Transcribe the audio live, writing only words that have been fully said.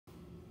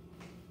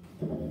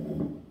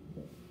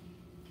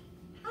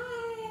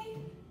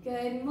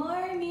Good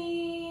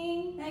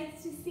morning.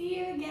 Nice to see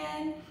you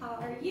again. How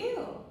are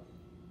you?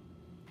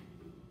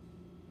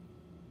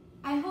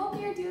 I hope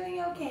you're doing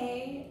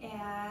okay, and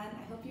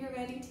I hope you're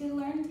ready to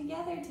learn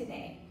together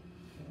today.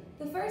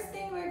 The first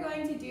thing we're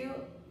going to do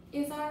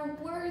is our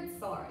word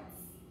sorts,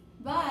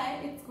 but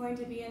it's going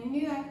to be a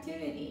new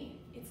activity.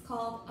 It's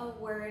called a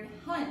word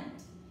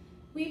hunt.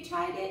 We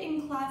tried it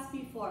in class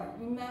before.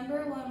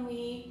 Remember when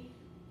we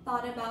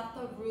thought about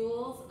the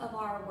rules of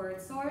our word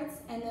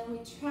sorts, and then we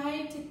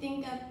tried to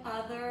think of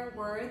other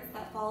words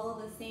that follow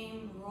the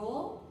same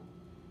rule?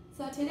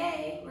 So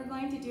today we're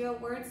going to do a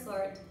word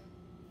sort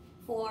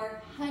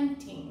for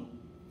hunting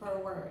for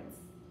words.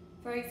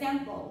 For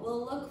example,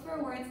 we'll look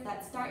for words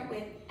that start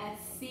with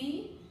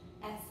SC,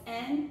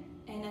 SN,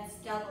 and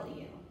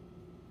SW.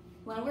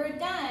 When we're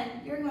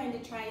done, you're going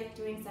to try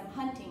doing some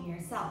hunting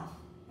yourself.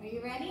 Are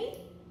you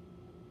ready?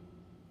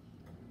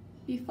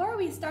 Before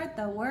we start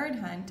the word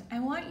hunt, I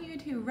want you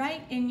to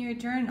write in your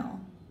journal,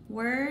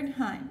 word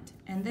hunt,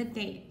 and the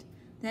date.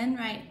 Then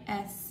write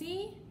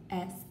SC,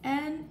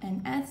 SN,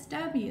 and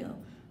SW.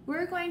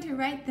 We're going to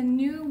write the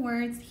new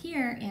words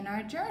here in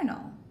our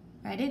journal.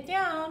 Write it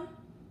down.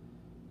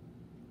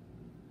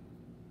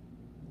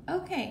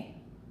 Okay,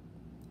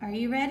 are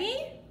you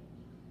ready?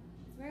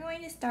 We're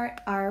going to start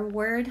our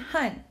word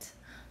hunt.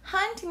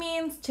 Hunt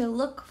means to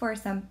look for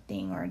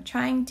something or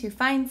trying to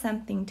find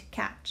something to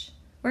catch.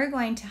 We're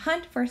going to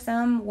hunt for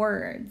some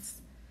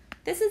words.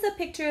 This is a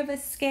picture of a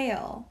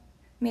scale.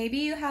 Maybe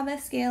you have a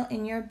scale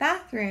in your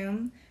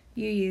bathroom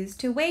you use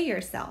to weigh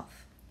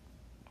yourself.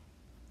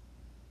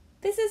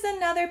 This is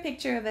another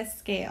picture of a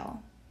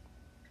scale.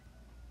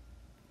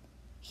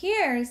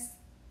 Here's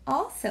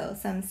also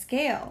some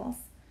scales.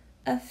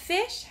 A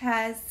fish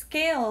has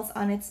scales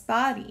on its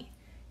body.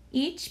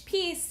 Each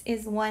piece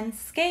is one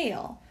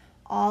scale.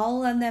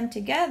 All of them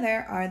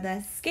together are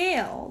the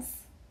scales.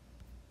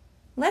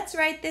 Let's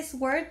write this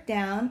word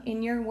down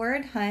in your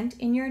word hunt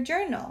in your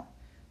journal.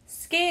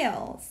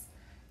 Scales.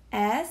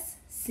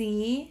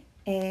 S-C-A-L-E-S.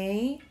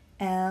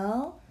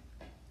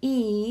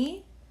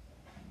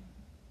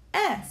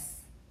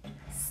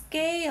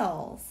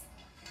 Scales.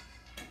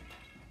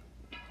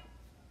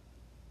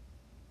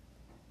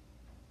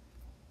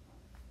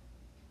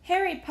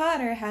 Harry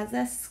Potter has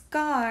a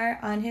scar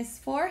on his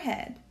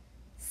forehead.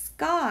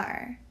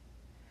 Scar.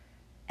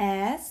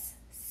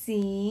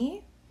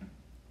 S-C-A-R.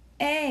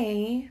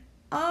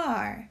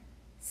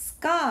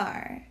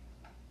 Scar.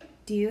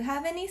 Do you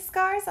have any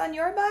scars on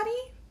your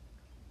body?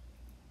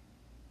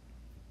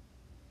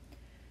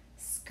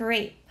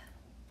 Scrape.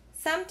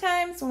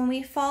 Sometimes when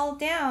we fall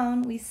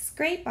down, we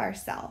scrape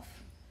ourselves.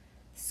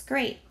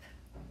 Scrape.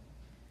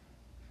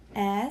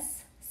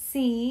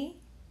 S-C-R-A-P-E.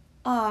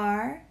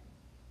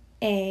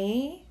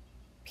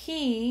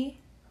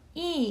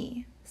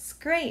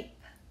 Scrape.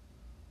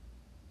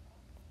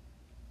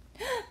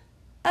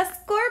 A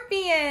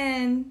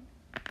scorpion!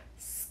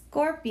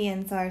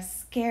 Scorpions are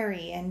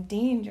scary and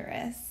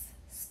dangerous.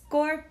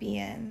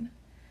 Scorpion.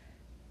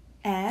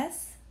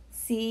 S-C-O-R-P-I-O-N.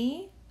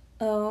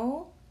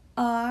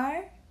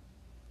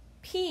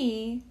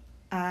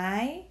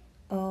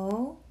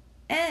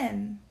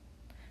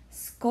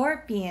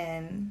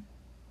 Scorpion.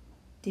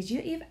 Did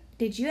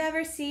you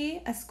ever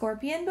see a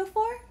scorpion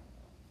before?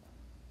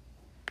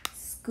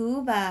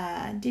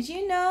 Scuba. Did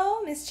you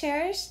know Miss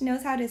Cherish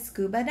knows how to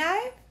scuba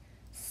dive?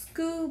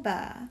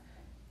 Scuba.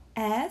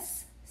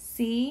 S-C-U-B-A.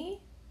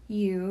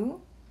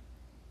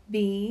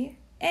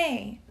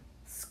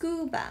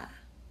 Scuba.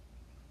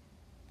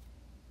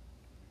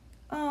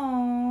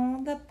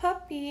 Oh, the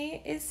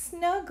puppy is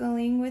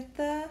snuggling with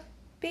the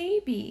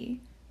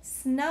baby.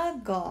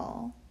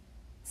 Snuggle.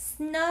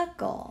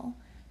 Snuggle.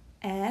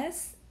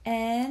 S-N-U-G-G-L-E.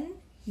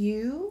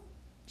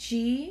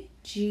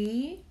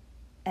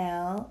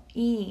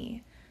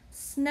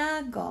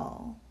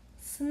 Snuggle.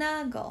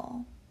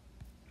 Snuggle.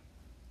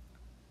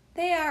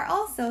 They are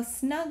also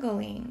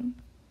snuggling.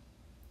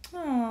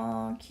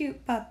 Oh,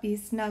 cute puppy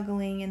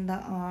snuggling in the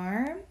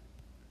arm.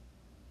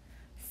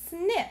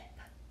 Snip.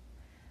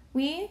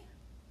 We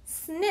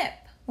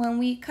snip when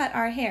we cut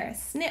our hair.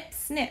 Snip,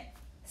 snip.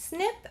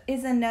 Snip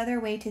is another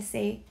way to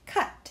say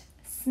cut.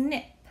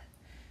 Snip.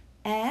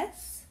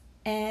 S-N-I-P.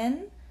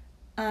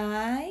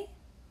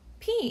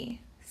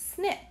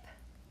 Snip.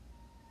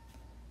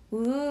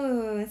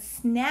 Ooh,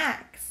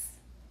 snacks.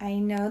 I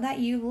know that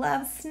you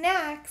love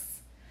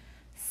snacks.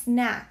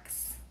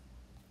 Snacks.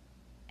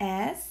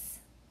 S-N-A-C-K-S.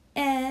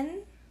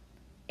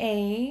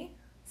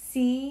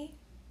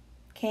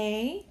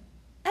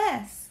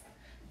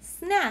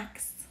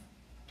 Snacks.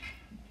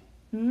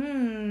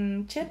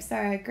 Chips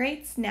are a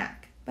great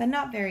snack, but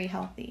not very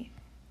healthy.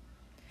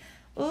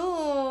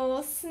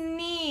 Ooh,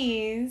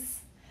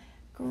 sneeze.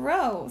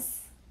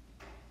 Gross.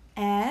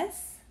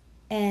 S-N-E-E-Z-E.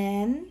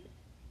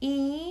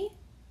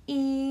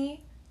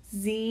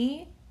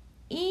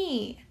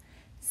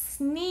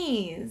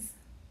 Sneeze.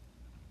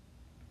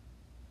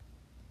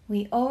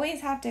 We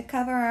always have to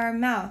cover our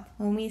mouth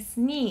when we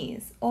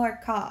sneeze or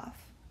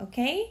cough,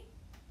 okay?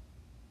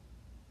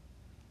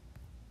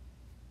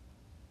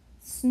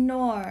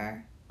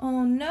 Snore.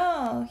 Oh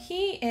no,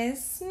 he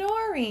is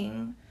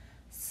snoring.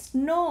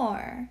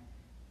 Snore.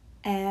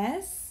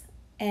 S-N-O-R-E.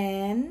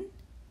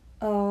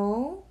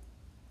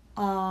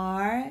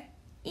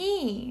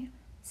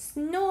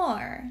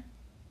 Snore.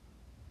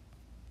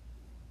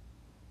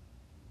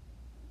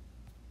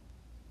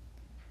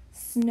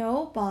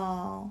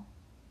 Snowball.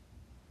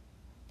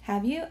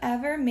 Have you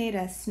ever made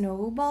a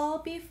snowball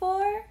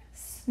before?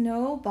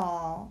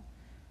 Snowball.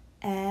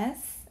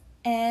 S-N-O-W-B-A-L-L.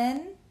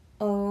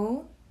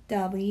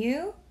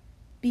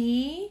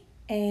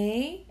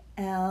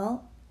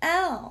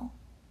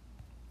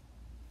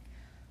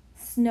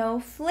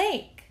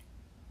 Snowflake.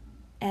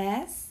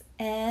 S-N-O-W-F-L-A-K-E.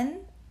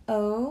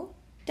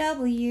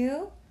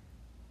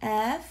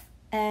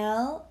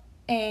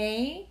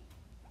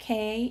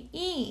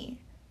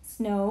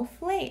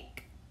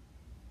 Snowflake.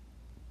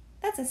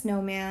 That's a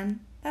snowman.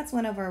 That's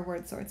one of our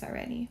word sorts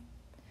already.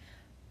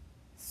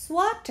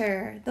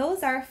 Swatter.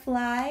 Those are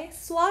fly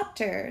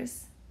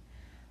swatters.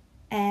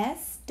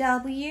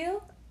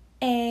 S-W-A-T-T-E-R-S.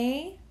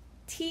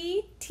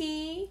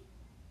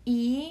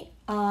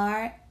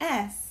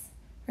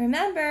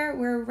 Remember,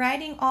 we're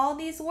writing all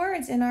these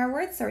words in our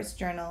word sorts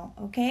journal,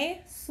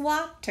 okay?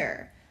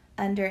 Swatter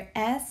under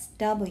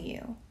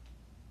S-W.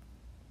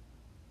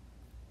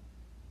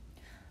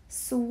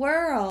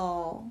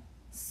 Swirl.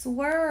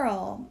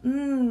 Swirl.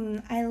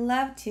 I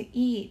love to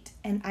eat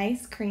an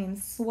ice cream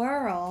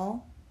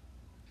swirl.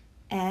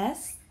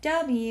 S-W-I-R-L.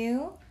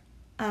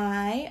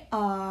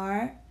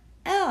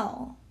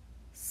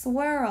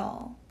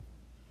 Swirl.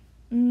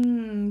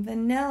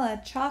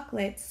 Vanilla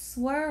chocolate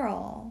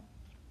swirl.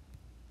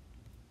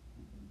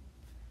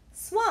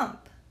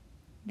 Swamp.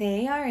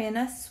 They are in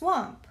a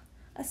swamp.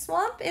 A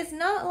swamp is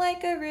not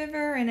like a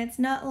river and it's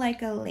not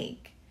like a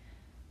lake.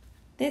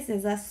 This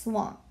is a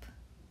swamp.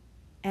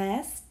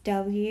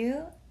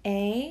 S-W-A-M-P.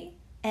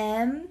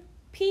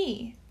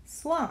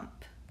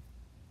 Swamp.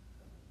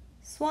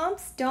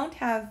 Swamps don't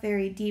have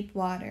very deep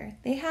water.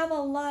 They have a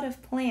lot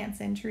of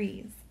plants and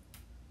trees.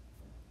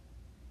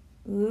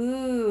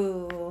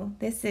 Ooh,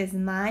 this is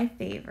my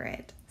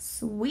favorite.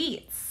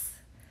 Sweets.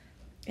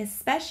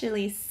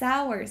 Especially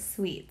sour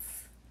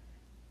sweets.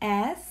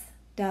 S-W-E-E-T-S.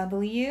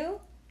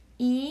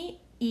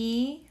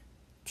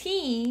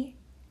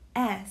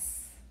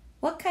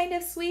 What kind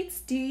of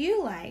sweets do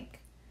you like?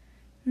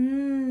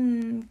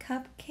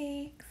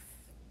 Cupcakes.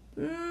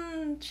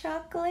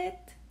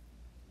 Chocolate.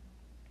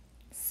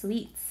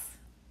 Sweets.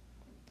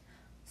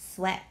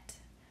 Sweat.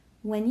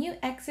 When you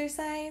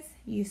exercise,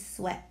 you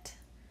sweat.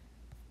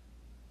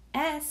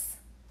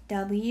 S-W-E-A-T.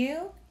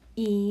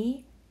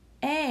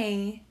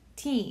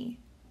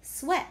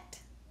 Sweat.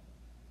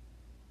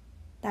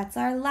 That's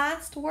our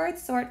last word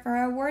sort for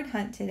our word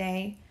hunt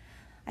today.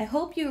 I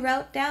hope you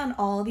wrote down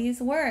all these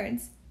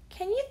words.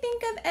 Can you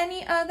think of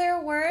any other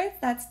words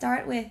that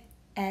start with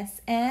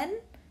S-N,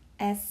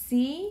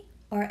 S-C,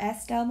 or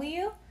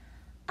S-W?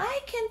 I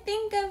can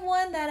think of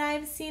one that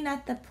I've seen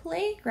at the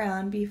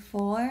playground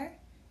before.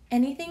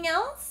 Anything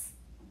else?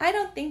 I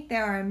don't think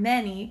there are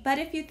many, but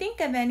if you think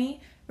of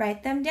any,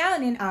 write them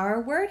down in our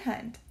word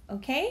hunt,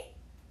 okay?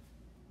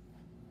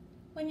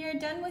 When you're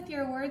done with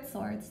your word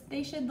sorts,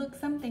 they should look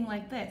something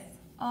like this.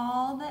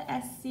 All the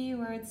SC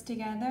words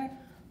together,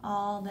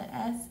 all the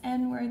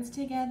SN words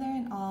together,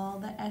 and all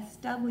the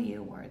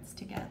SW words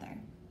together.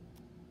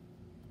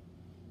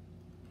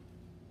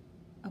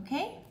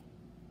 Okay?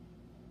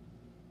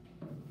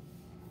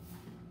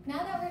 Now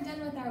that we're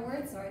done with our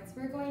word sorts,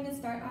 we're going to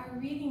start our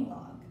reading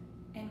log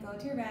and go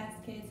to Raz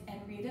Kids and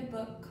read a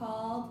book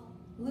called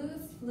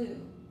Lou's Flu,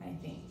 I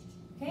think.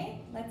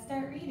 Okay, let's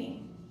start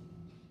reading.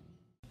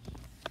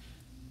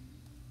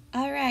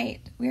 All right,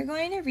 we're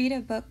going to read a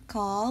book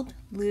called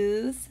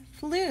Lou's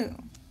Flu.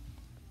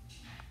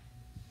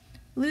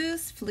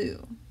 Lou's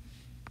flu.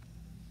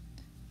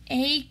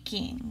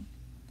 Aching.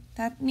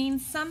 That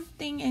means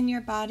something in your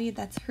body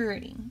that's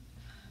hurting.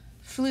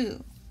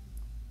 Flu.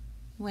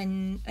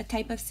 When a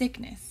type of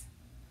sickness.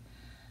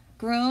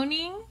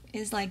 Groaning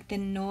is like the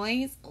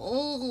noise,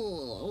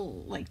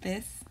 oh, like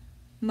this.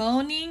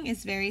 Moaning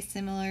is very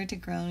similar to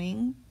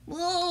groaning.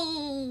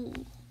 Whoa.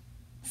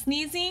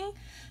 Sneezing,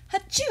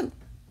 hachoo.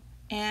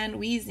 And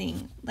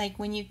wheezing, like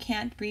when you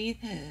can't breathe,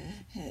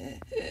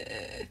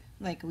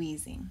 like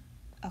wheezing.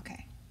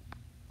 Okay.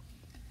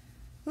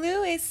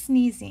 Lou is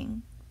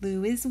sneezing.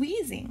 Lou is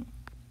wheezing.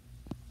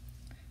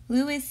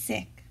 Lou is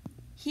sick.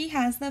 He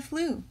has the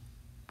flu.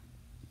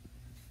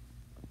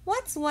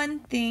 What's one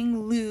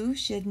thing Lou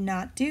should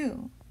not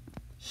do?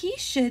 He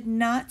should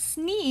not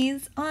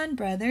sneeze on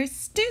Brother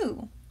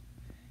Stu.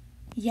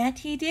 Yet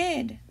he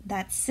did.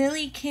 That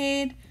silly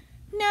kid.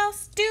 Now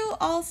Stu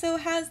also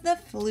has the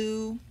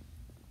flu.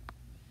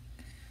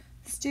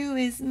 Stu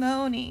is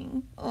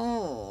moaning.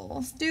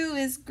 Oh, Stu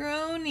is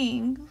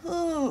groaning.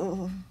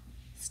 Oh,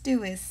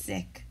 Stu is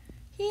sick.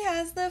 He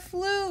has the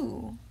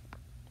flu.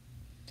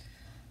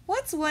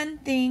 What's one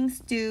thing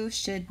Stu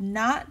should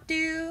not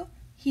do?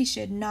 He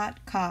should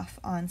not cough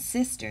on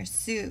Sister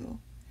Sue.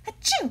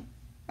 Achoo!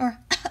 Or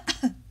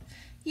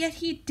yet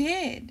he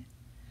did.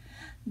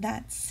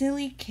 That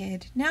silly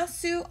kid. Now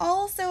Sue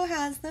also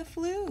has the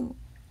flu.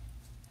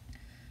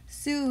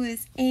 Sue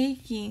is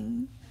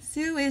aching.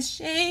 Sue is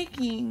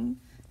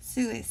shaking.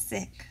 Sue is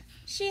sick.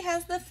 She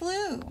has the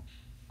flu.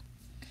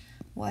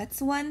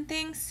 What's one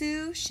thing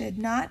Sue should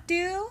not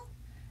do?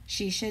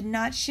 She should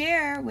not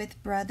share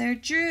with Brother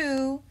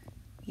Drew.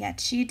 Yet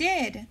she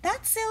did.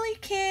 That silly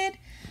kid.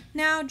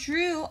 Now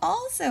Drew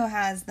also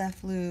has the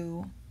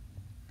flu.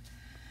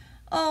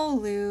 Oh,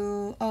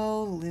 Lou,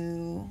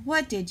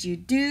 what did you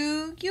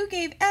do? You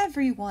gave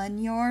everyone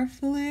your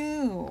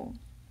flu.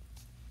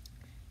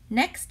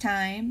 Next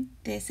time,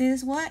 this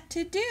is what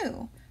to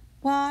do.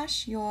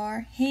 Wash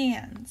your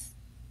hands.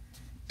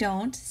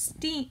 Don't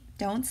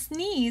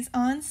sneeze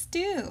on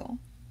stew.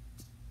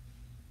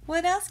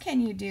 What else can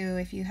you do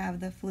if you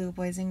have the flu,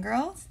 boys and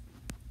girls?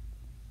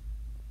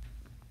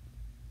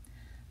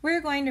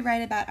 We're going to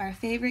write about our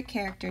favorite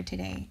character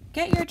today.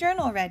 Get your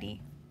journal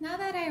ready. Now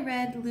that I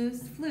read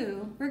Lou's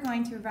flu, we're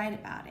going to write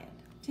about it.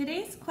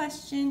 Today's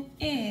question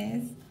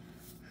is,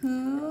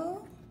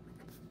 who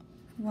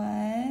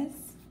was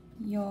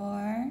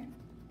your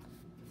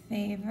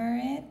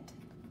favorite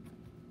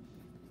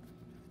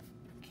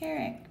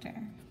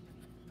character?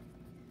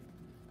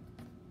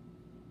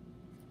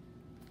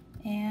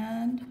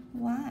 And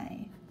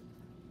why?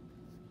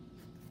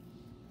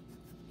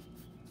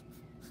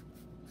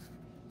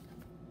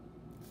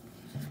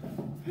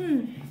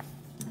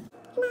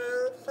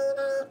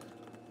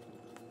 My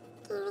favorite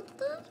character was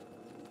Lou.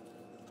 He is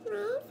always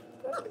sick and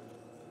getting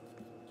other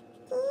people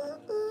sick.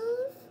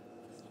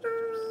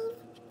 That part was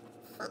not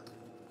nice. I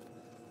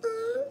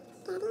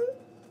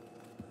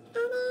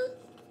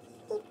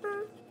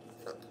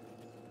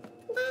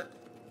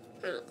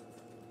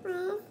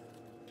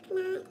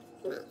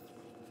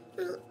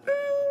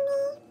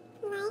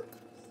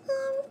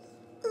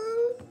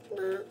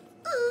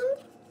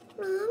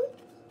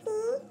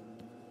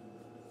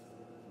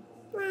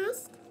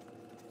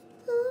liked him in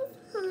the end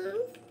when he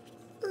washed his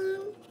hands and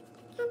covered his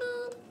mouth when he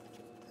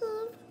coughed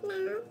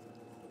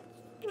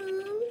or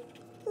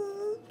sneezed.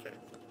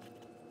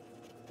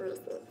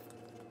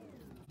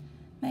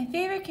 My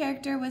favorite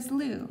character was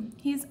Lou.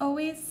 He's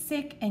always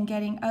sick and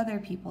getting other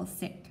people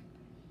sick.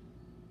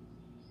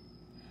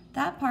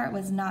 That part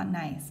was not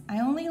nice. I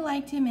only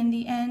liked him in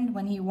the end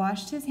when he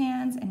washed his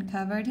hands and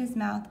covered his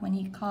mouth when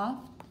he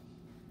coughed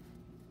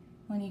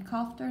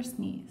or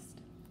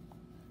sneezed.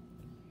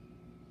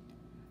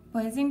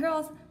 Boys and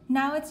girls,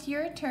 now it's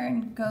your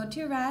turn. Go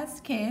to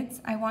Raz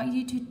Kids. I want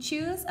you to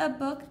choose a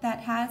book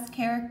that has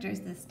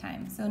characters this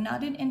time. So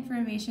not an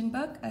information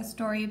book, a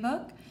story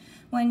book.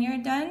 When you're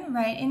done,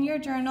 write in your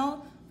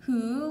journal,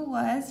 who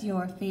was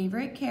your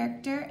favorite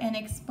character, and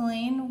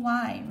explain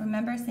why.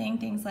 Remember saying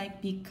things like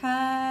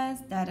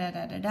because,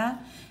 da-da-da-da-da,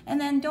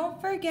 and then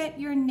don't forget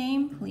your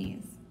name,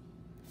 please.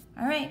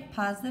 All right,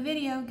 pause the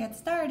video, get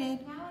started.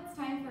 Now it's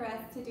time for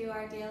us to do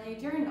our daily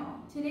journal.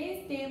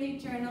 Today's daily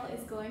journal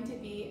is going to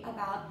be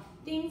about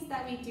things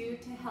that we do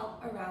to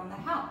help around the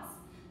house.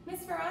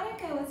 Miss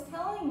Veronica was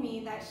telling me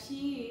that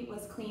she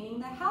was cleaning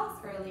the house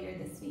earlier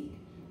this week.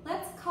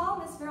 Let's call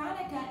Miss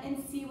Veronica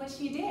and see what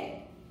she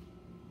did.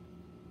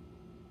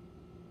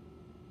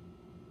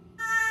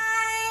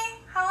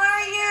 How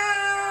are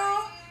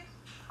you?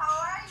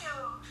 How are you?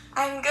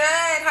 I'm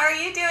good. How are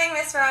you doing,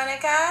 Miss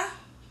Veronica?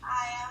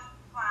 I am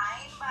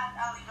fine, but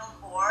a little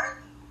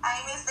bored.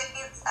 I miss the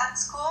kids at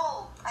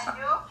school. And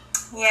you?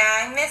 Yeah,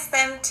 I miss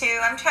them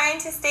too. I'm trying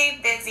to stay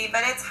busy,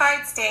 but it's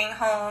hard staying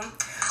home.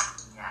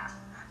 Yeah.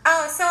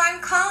 Oh, so I'm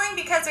calling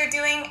because we're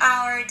doing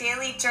our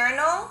daily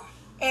journal,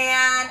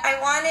 and I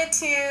wanted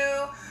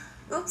to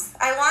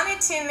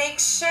make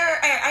sure,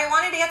 I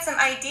wanted to get some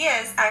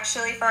ideas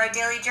actually for our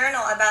daily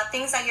journal about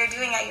things that you're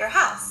doing at your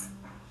house.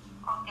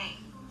 Okay.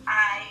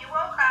 I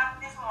woke up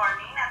this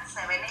morning at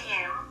 7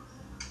 a.m.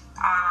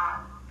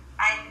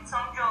 I did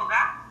some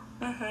yoga.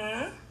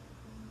 Mm-hmm.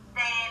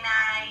 Then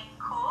I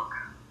cook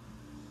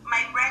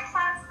my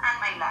breakfast and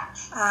my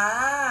lunch.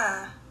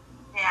 Ah.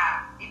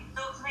 Yeah. It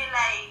took me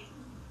like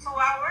 2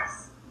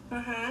 hours.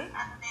 Mm-hmm.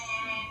 And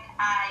then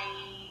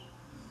I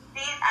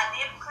did a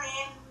deep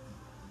clean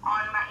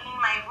in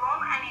my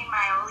room and in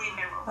my living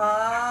room.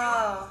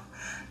 Oh.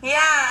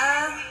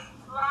 Yeah.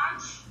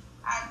 Lunch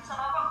at 12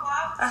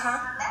 o'clock Uh-huh. more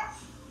or less,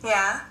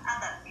 Yeah.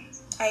 and that's it.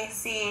 I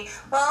see.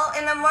 Well,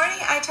 in the morning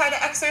I try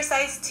to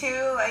exercise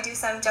too. I do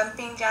some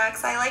jumping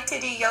jacks. I like to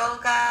do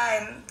yoga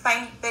and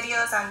find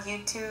videos on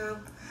YouTube.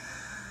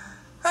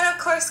 And of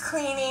course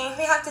cleaning.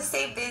 We have to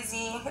stay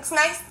busy. It's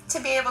nice to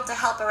be able to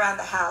help around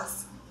the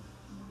house.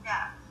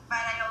 Yeah, but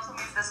I also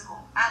miss the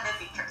school and the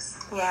teachers.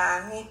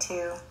 Yeah, me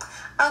too.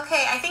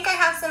 Okay, I think I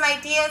have some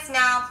ideas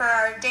now for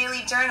our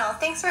daily journal.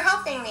 Thanks for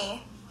helping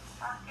me.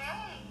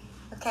 Okay.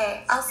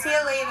 Okay, I'll see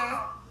you later.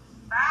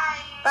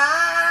 Bye.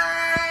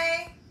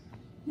 Bye!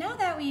 Now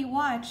that we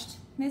watched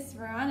Miss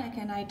Veronica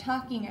and I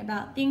talking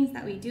about things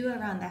that we do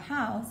around the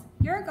house,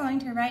 you're going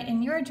to write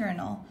in your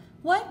journal,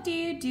 what do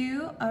you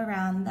do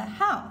around the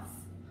house?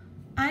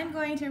 I'm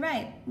going to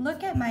write,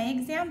 look at my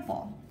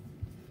example.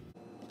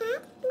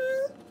 At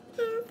my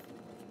house,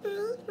 I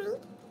like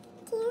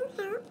to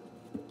help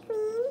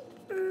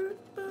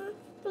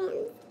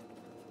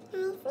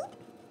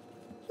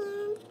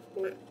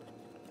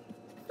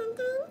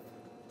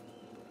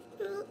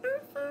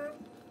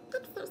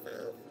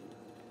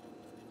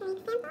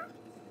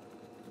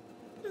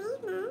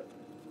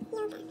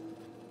yoga.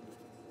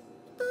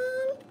 Then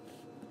I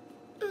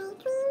clean and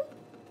make videos.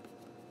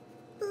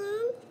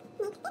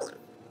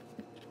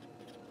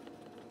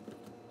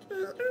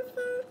 I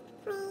also play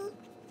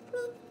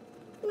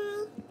with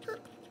my pet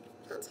hedgehog, Milo. 1, 2, 3,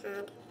 4, 5.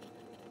 Okay.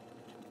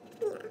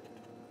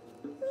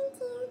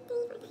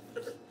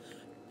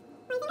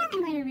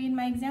 I'm going to read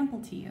my example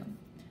to you.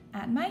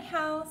 At my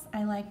house,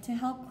 I like to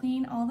help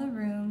clean all the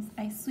rooms.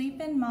 I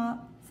sweep and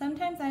mop.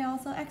 Sometimes I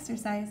also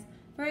exercise.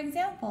 For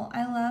example,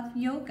 I love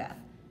yoga.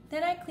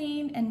 Then I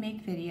clean and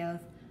make videos.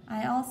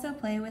 I also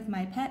play with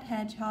my pet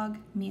hedgehog,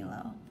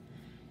 Milo.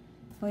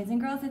 Boys and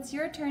girls, it's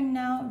your turn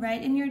now.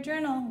 Write in your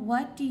journal,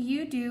 what do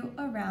you do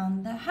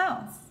around the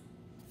house?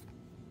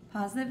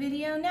 Pause the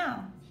video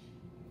now.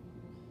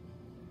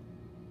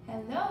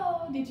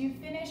 Hello, did you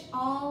finish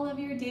all of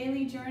your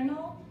daily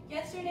journal?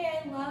 Yesterday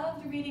I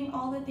loved reading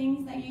all the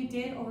things that you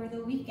did over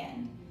the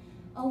weekend.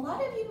 A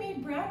lot of you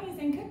made brownies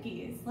and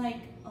cookies,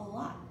 like a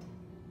lot.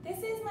 This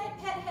is my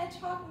pet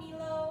hedgehog,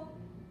 Milo.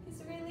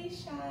 He's really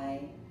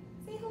shy.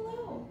 Say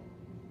hello.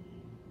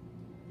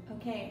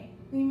 Okay,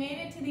 we made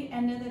it to the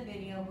end of the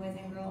video, boys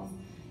and girls.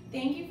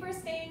 Thank you for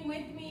staying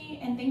with me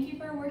and thank you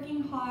for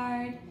working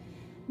hard.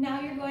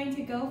 Now you're going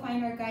to go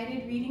find our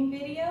guided reading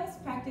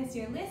videos, practice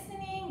your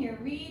listening, your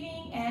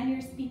reading, and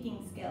your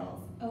speaking skills,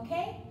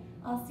 okay?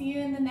 I'll see you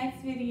in the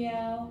next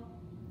video.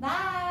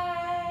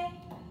 Bye!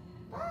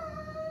 Bye!